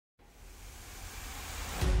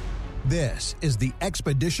This is the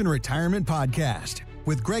Expedition Retirement Podcast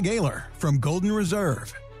with Greg Ayler from Golden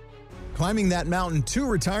Reserve. Climbing that mountain to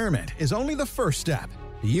retirement is only the first step.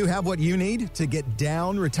 Do you have what you need to get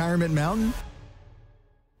down Retirement Mountain?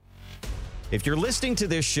 If you're listening to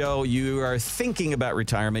this show, you are thinking about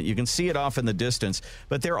retirement. You can see it off in the distance,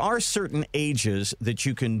 but there are certain ages that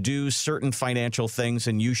you can do certain financial things,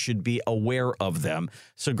 and you should be aware of them.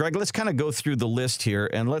 So, Greg, let's kind of go through the list here,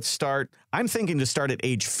 and let's start. I'm thinking to start at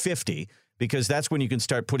age 50 because that's when you can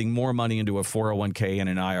start putting more money into a 401k and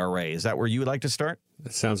an IRA. Is that where you would like to start?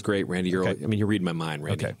 That sounds great, Randy. You're reading my mind,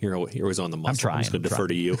 Randy. Okay. You're always on the muscle. I'm trying. I'm just going to defer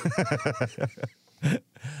to you.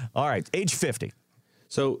 All right, age 50.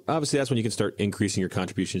 So obviously that's when you can start increasing your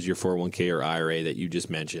contributions to your 401k or IRA that you just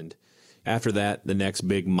mentioned. After that, the next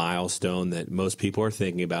big milestone that most people are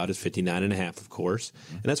thinking about is 59 and a half, of course.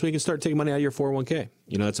 And that's when you can start taking money out of your 401k.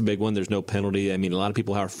 You know, that's a big one. There's no penalty. I mean, a lot of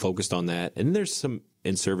people are focused on that. And there's some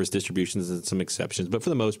in-service distributions and some exceptions. But for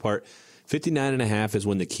the most part, 59 and a half is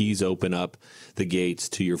when the keys open up the gates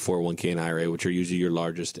to your 401k and IRA, which are usually your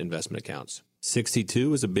largest investment accounts.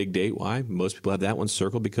 62 is a big date. Why? Most people have that one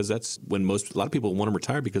circled because that's when a lot of people want to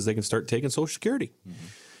retire because they can start taking Social Security. Mm-hmm.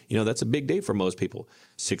 You know, that's a big date for most people.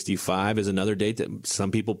 65 is another date that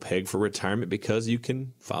some people peg for retirement because you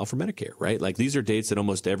can file for Medicare, right? Like these are dates that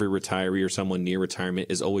almost every retiree or someone near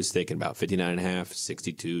retirement is always thinking about. 59 and a half,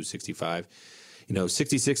 62, 65. You know,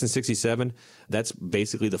 66 and 67, that's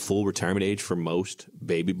basically the full retirement age for most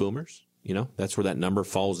baby boomers. You know, that's where that number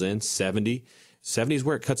falls in. 70 is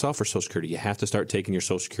where it cuts off for Social Security. You have to start taking your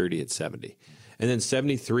Social Security at 70. And then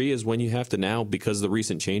 73 is when you have to now, because of the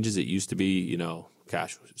recent changes, it used to be,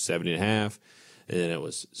 70 and a half, and then it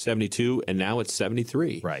was 72, and now it's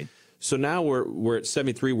 73. Right. So now we're at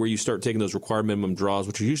 73 where you start taking those required minimum draws,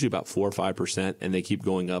 which are usually about 4 or 5%, and they keep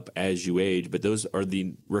going up as you age. But those are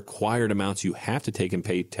the required amounts you have to take and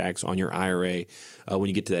pay tax on your IRA when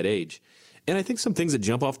you get to that age. And I think some things that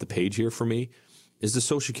jump off the page here for me is the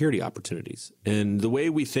Social Security opportunities. And the way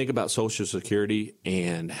we think about Social Security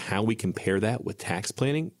and how we compare that with tax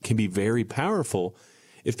planning can be very powerful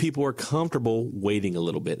if people are comfortable waiting a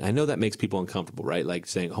little bit. I know that makes people uncomfortable, right? Like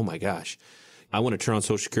saying, oh my gosh, I want to turn on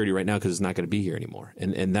Social Security right now because it's not going to be here anymore.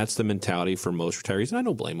 And that's the mentality for most retirees. And I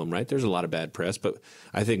don't blame them, right? There's a lot of bad press, but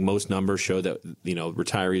I think most numbers show that,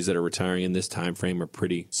 retirees that are retiring in this time frame are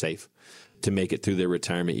pretty safe to make it through their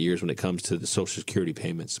retirement years when it comes to the Social Security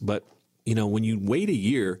payments. But when you wait a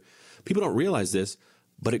year, people don't realize this,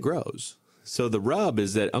 but it grows. So the rub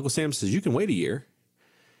is that Uncle Sam says you can wait a year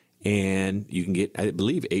and you can get, I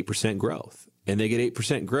believe, 8% growth. And they get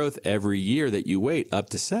 8% growth every year that you wait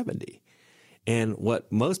up to 70. And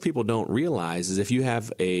what most people don't realize is if you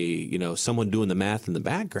have someone doing the math in the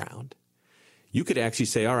background, you could actually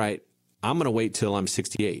say, all right, I'm going to wait till I'm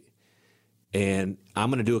 68. And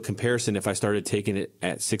I'm going to do a comparison if I started taking it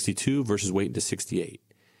at 62 versus waiting to 68.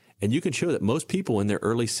 And you can show that most people in their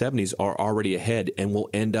early 70s are already ahead and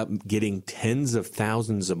will end up getting tens of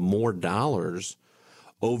thousands of more dollars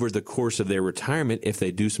over the course of their retirement if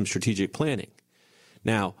they do some strategic planning.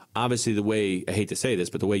 Now, obviously, I hate to say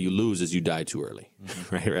this, but the way you lose is you die too early,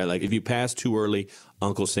 right? Like if you pass too early,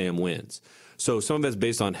 Uncle Sam wins. So some of that's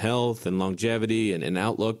based on health and longevity and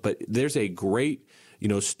outlook, but there's a great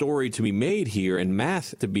story to be made here and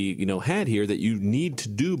math to be, had here that you need to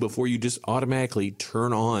do before you just automatically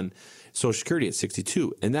turn on Social Security at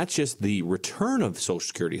 62. And that's just the return of Social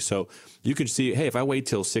Security. So you can see, hey, if I wait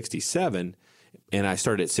till 67 and I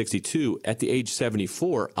start at 62, at the age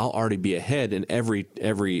 74, I'll already be ahead. And every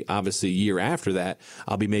obviously year after that,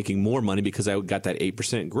 I'll be making more money because I got that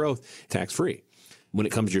 8% growth tax free when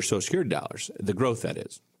it comes to your Social Security dollars, the growth that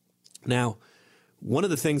is. Now, one of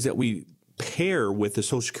the things that we pair with the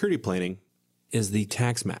Social Security planning is the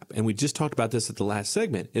tax map. And we just talked about this at the last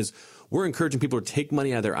segment, is we're encouraging people to take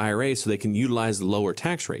money out of their IRA so they can utilize the lower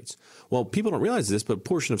tax rates. Well, people don't realize this, but a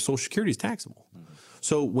portion of Social Security is taxable. Mm-hmm.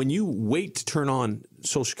 So when you wait to turn on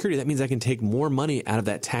Social Security, that means I can take more money out of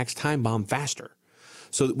that tax time bomb faster.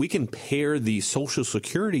 So that we can pair the Social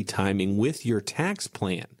Security timing with your tax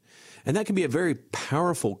plan. And that can be a very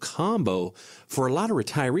powerful combo for a lot of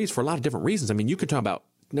retirees for a lot of different reasons. I mean, you could talk about,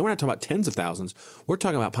 now we're not talking about tens of thousands. We're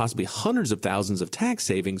talking about possibly hundreds of thousands of tax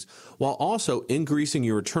savings while also increasing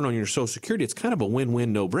your return on your Social Security. It's kind of a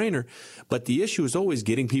win-win, no-brainer. But the issue is always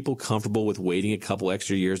getting people comfortable with waiting a couple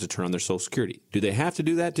extra years to turn on their Social Security. Do they have to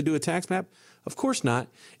do that to do a tax map? Of course not.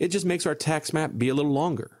 It just makes our tax map be a little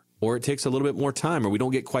longer. or it takes a little bit more time, or we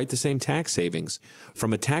don't get quite the same tax savings.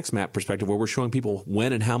 From a tax map perspective, where we're showing people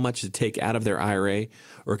when and how much to take out of their IRA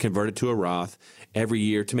or convert it to a Roth every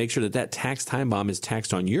year to make sure that that tax time bomb is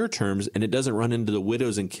taxed on your terms and it doesn't run into the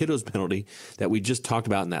widows and kiddos penalty that we just talked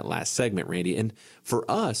about in that last segment, Randy. And for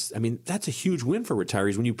us, I mean, that's a huge win for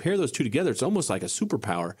retirees. When you pair those two together, it's almost like a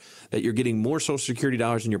superpower that you're getting more Social Security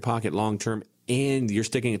dollars in your pocket long term, and you're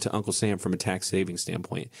sticking it to Uncle Sam from a tax savings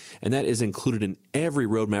standpoint. And that is included in every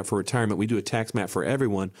roadmap for retirement. We do a tax map for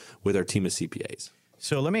everyone with our team of CPAs.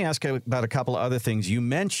 So let me ask you about a couple of other things. You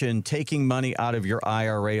mentioned taking money out of your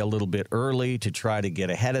IRA a little bit early to try to get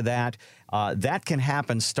ahead of that. That can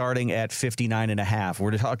happen starting at 59 and a half.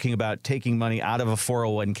 We're talking about taking money out of a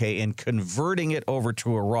 401k and converting it over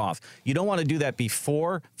to a Roth. You don't want to do that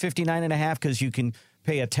before 59 and a half because you can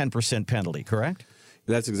pay a 10% penalty, correct?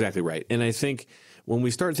 That's exactly right. And I think when we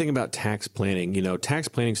start thinking about tax planning, tax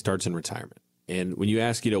planning starts in retirement. And when you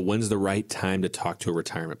ask, when's the right time to talk to a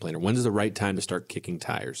retirement planner? When's the right time to start kicking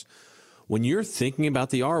tires? When you're thinking about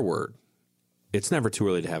the R word, it's never too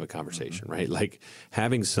early to have a conversation, right? Like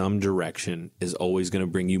having some direction is always going to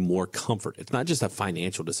bring you more comfort. It's not just a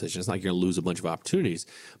financial decision. It's not like you're going to lose a bunch of opportunities,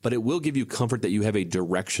 but it will give you comfort that you have a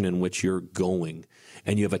direction in which you're going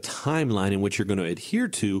and you have a timeline in which you're going to adhere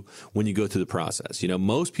to when you go through the process.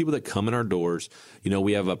 Most people that come in our doors,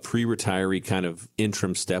 we have a pre-retiree kind of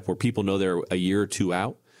interim step where people know they're a year or two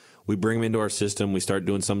out. We bring them into our system. We start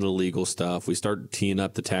doing some of the legal stuff. We start teeing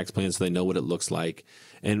up the tax plan so they know what it looks like.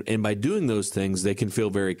 And by doing those things, they can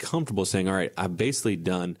feel very comfortable saying, all right, I've basically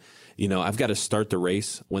done, I've got to start the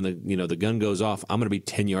race. When the gun goes off, I'm going to be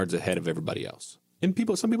 10 yards ahead of everybody else. And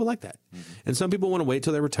some people like that. Mm-hmm. And some people want to wait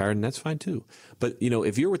till they're retired, and that's fine too. But,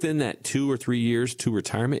 if you're within that 2 or 3 years to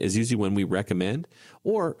retirement is usually when we recommend.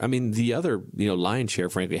 Or, the other, lion's share,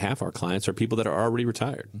 frankly, half our clients are people that are already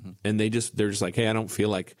retired. Mm-hmm. And they're just like, hey, I don't feel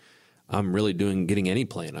like I'm really getting any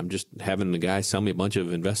plan. I'm just having the guy sell me a bunch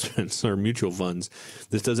of investments or mutual funds.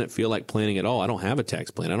 This doesn't feel like planning at all. I don't have a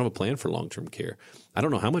tax plan. I don't have a plan for long-term care. I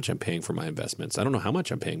don't know how much I'm paying for my investments. I don't know how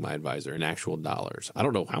much I'm paying my advisor in actual dollars. I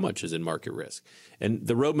don't know how much is in market risk. And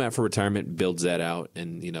the roadmap for retirement builds that out.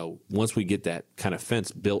 And, once we get that kind of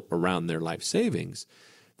fence built around their life savings,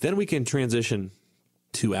 then we can transition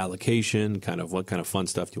to allocation, kind of what kind of fun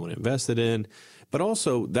stuff do you want to invest it in. But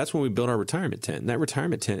also, that's when we build our retirement tent. And that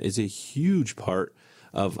retirement tent is a huge part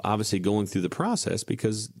of obviously going through the process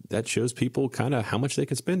because that shows people kind of how much they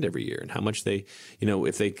can spend every year and how much they,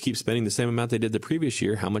 if they keep spending the same amount they did the previous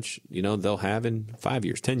year, how much, they'll have in 5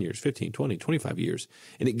 years, 10 years, 15, 20, 25 years.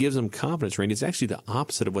 And it gives them confidence, Randy. It's actually the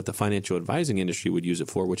opposite of what the financial advising industry would use it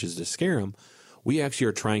for, which is to scare them. We actually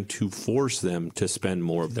are trying to force them to spend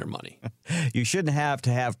more of their money. You shouldn't have to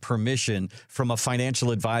have permission from a financial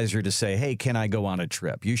advisor to say, hey, can I go on a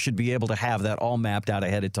trip? You should be able to have that all mapped out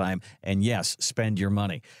ahead of time. And yes, spend your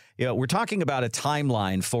money. We're talking about a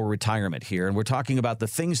timeline for retirement here, and we're talking about the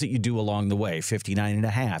things that you do along the way. 59 and a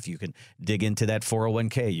half, you can dig into that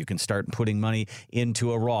 401k. You can start putting money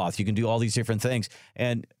into a Roth. You can do all these different things.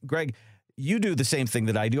 And Greg, you do the same thing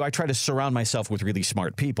that I do. I try to surround myself with really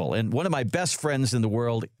smart people. And one of my best friends in the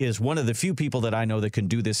world is one of the few people that I know that can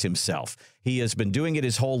do this himself. He has been doing it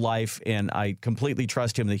his whole life, and I completely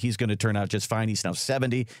trust him that he's going to turn out just fine. He's now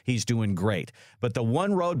 70. He's doing great. But the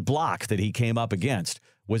one roadblock that he came up against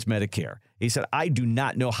was Medicare. He said, I do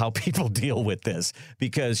not know how people deal with this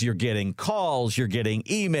because you're getting calls, you're getting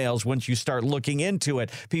emails. Once you start looking into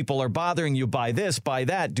it, people are bothering you, buy this, buy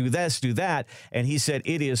that, do this, do that. And he said,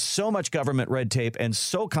 it is so much government red tape and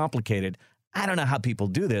so complicated. I don't know how people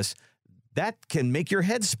do this. That can make your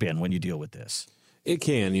head spin when you deal with this. It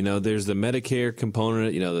can. There's the Medicare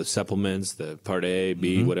component, the supplements, the Part A,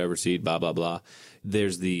 B, whatever, C, blah, blah, blah.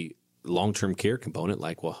 There's the long-term care component,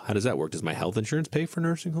 like, well, how does that work? Does my health insurance pay for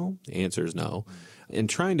nursing home? The answer is no. And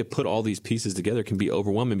trying to put all these pieces together can be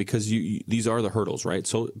overwhelming because these are the hurdles, right?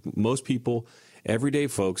 So most people, everyday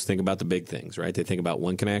folks, think about the big things, right? They think about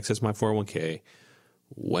when can I access my 401k?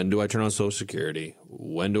 When do I turn on Social Security?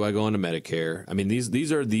 When do I go into Medicare? I mean,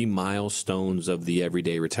 these are the milestones of the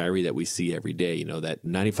everyday retiree that we see every day. That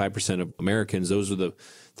 95% of Americans, those are the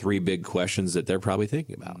three big questions that they're probably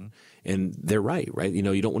thinking about. Mm-hmm. And they're right?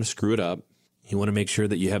 You don't want to screw it up. You want to make sure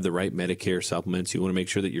that you have the right Medicare supplements. You want to make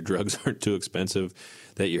sure that your drugs aren't too expensive,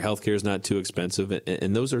 that your health care is not too expensive.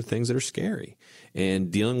 And those are things that are scary. And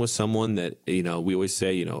dealing with someone that, we always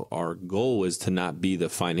say, our goal is to not be the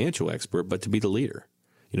financial expert, but to be the leader.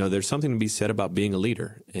 There's something to be said about being a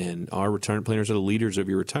leader. And our retirement planners are the leaders of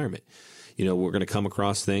your retirement. we're going to come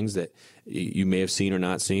across things that you may have seen or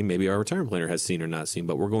not seen. Maybe our retirement planner has seen or not seen,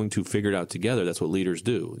 but we're going to figure it out together. That's what leaders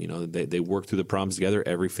do. They work through the problems together.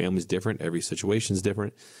 Every family's different. Every situation's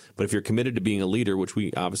different. But if you're committed to being a leader, which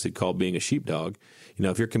we obviously call being a sheepdog,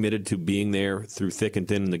 if you're committed to being there through thick and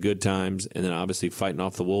thin in the good times, and then obviously fighting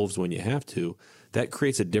off the wolves when you have to, that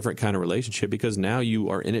creates a different kind of relationship because now you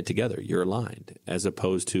are in it together. You're aligned, as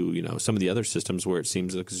opposed to, some of the other systems where it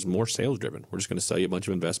seems like it's more sales driven. We're just going to sell you a bunch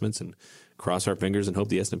of investments and cross our fingers and hope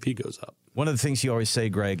the S&P goes up. One of the things you always say,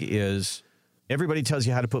 Greg, is everybody tells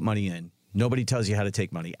you how to put money in. Nobody tells you how to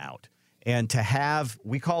take money out. And to have,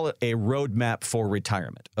 we call it a roadmap for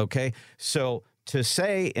retirement. Okay. So to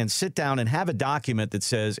say and sit down and have a document that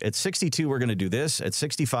says at 62, we're going to do this. At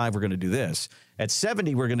 65, we're going to do this. At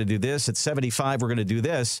 70, we're going to do this. At 75, we're going to do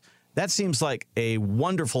this. That seems like a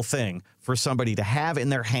wonderful thing for somebody to have in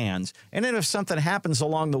their hands. And then if something happens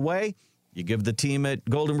along the way, you give the team at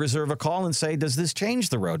Golden Reserve a call and say, does this change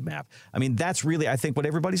the roadmap? I mean, that's really, I think, what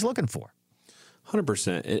everybody's looking for.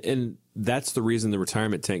 100%. And that's the reason the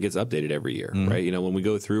retirement tent gets updated every year, right? When we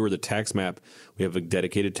go through or the tax map, we have a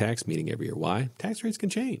dedicated tax meeting every year. Why? Tax rates can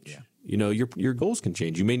change. Yeah. Your goals can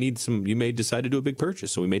change. You may decide to do a big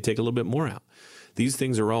purchase, so we may take a little bit more out. These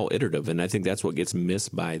things are all iterative, and I think that's what gets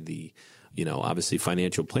missed by the, obviously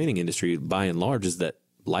financial planning industry by and large, is that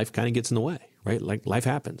life kind of gets in the way, right? Like life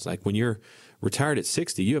happens. Like when you're retired at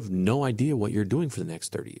 60, you have no idea what you're doing for the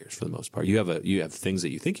next 30 years for the most part. You have things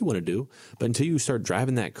that you think you want to do, but until you start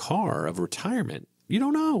driving that car of retirement, you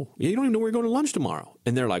don't know. You don't even know where you're going to lunch tomorrow.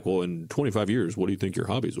 And they're like, well, in 25 years, what do you think your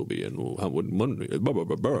hobbies will be? And how would money, blah, blah,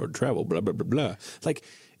 blah, blah, travel, blah, blah, blah, blah. Like,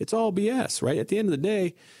 it's all BS, right? At the end of the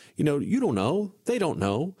day, you don't know. They don't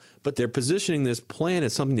know. But they're positioning this plan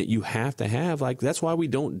as something that you have to have. Like, that's why we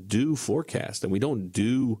don't do forecasts and we don't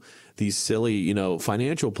do these silly,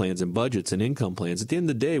 financial plans and budgets and income plans. At the end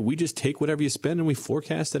of the day, we just take whatever you spend and we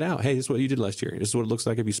forecast it out. Hey, this is what you did last year. This is what it looks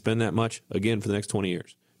like if you spend that much again for the next 20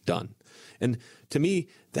 years. Done. And to me,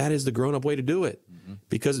 that is the grown-up way to do it.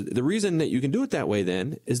 Because the reason that you can do it that way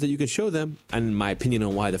then is that you can show them, and my opinion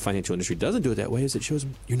on why the financial industry doesn't do it that way is it shows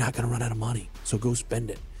them you're not going to run out of money, so go spend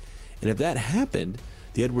it. And if that happened,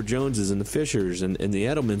 the Edward Joneses and the Fishers and the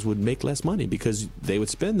Edelmans would make less money because they would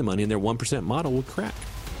spend the money and their 1% model would crack.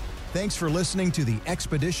 Thanks for listening to the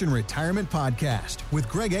Expedition Retirement Podcast with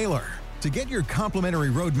Greg Ayler. To get your complimentary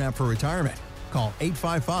roadmap for retirement, call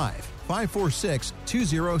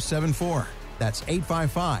 855-546-2074. That's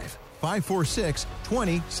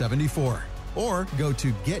 855-546-2074. Or go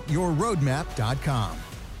to getyourroadmap.com.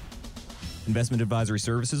 Investment advisory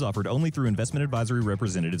services offered only through investment advisory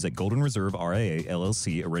representatives at Golden Reserve RIA,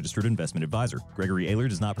 LLC, a registered investment advisor. Gregory Ayler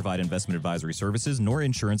does not provide investment advisory services nor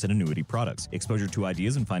insurance and annuity products. Exposure to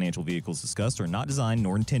ideas and financial vehicles discussed are not designed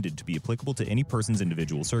nor intended to be applicable to any person's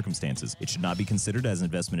individual circumstances. It should not be considered as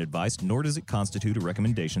investment advice, nor does it constitute a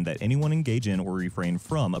recommendation that anyone engage in or refrain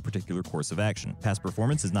from a particular course of action. Past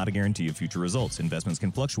performance is not a guarantee of future results. Investments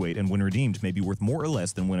can fluctuate and when redeemed may be worth more or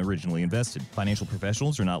less than when originally invested. Financial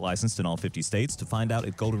professionals are not licensed in all 50 states. To find out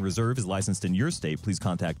if Golden Reserve is licensed in your state, please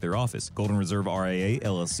contact their office. Golden Reserve RIA,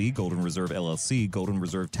 LLC, Golden Reserve LLC, Golden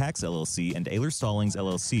Reserve Tax LLC, and Ayler Stallings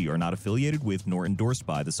LLC are not affiliated with nor endorsed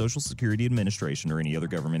by the Social Security Administration or any other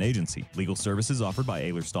government agency. Legal services offered by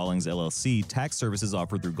Ayler Stallings LLC. Tax services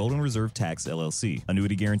offered through Golden Reserve Tax LLC.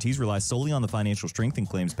 Annuity guarantees rely solely on the financial strength and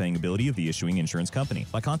claims paying ability of the issuing insurance company.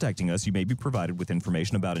 By contacting us, you may be provided with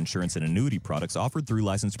information about insurance and annuity products offered through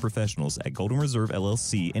licensed professionals at Golden Reserve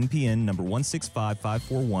LLC, NPN number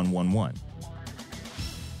 1655411.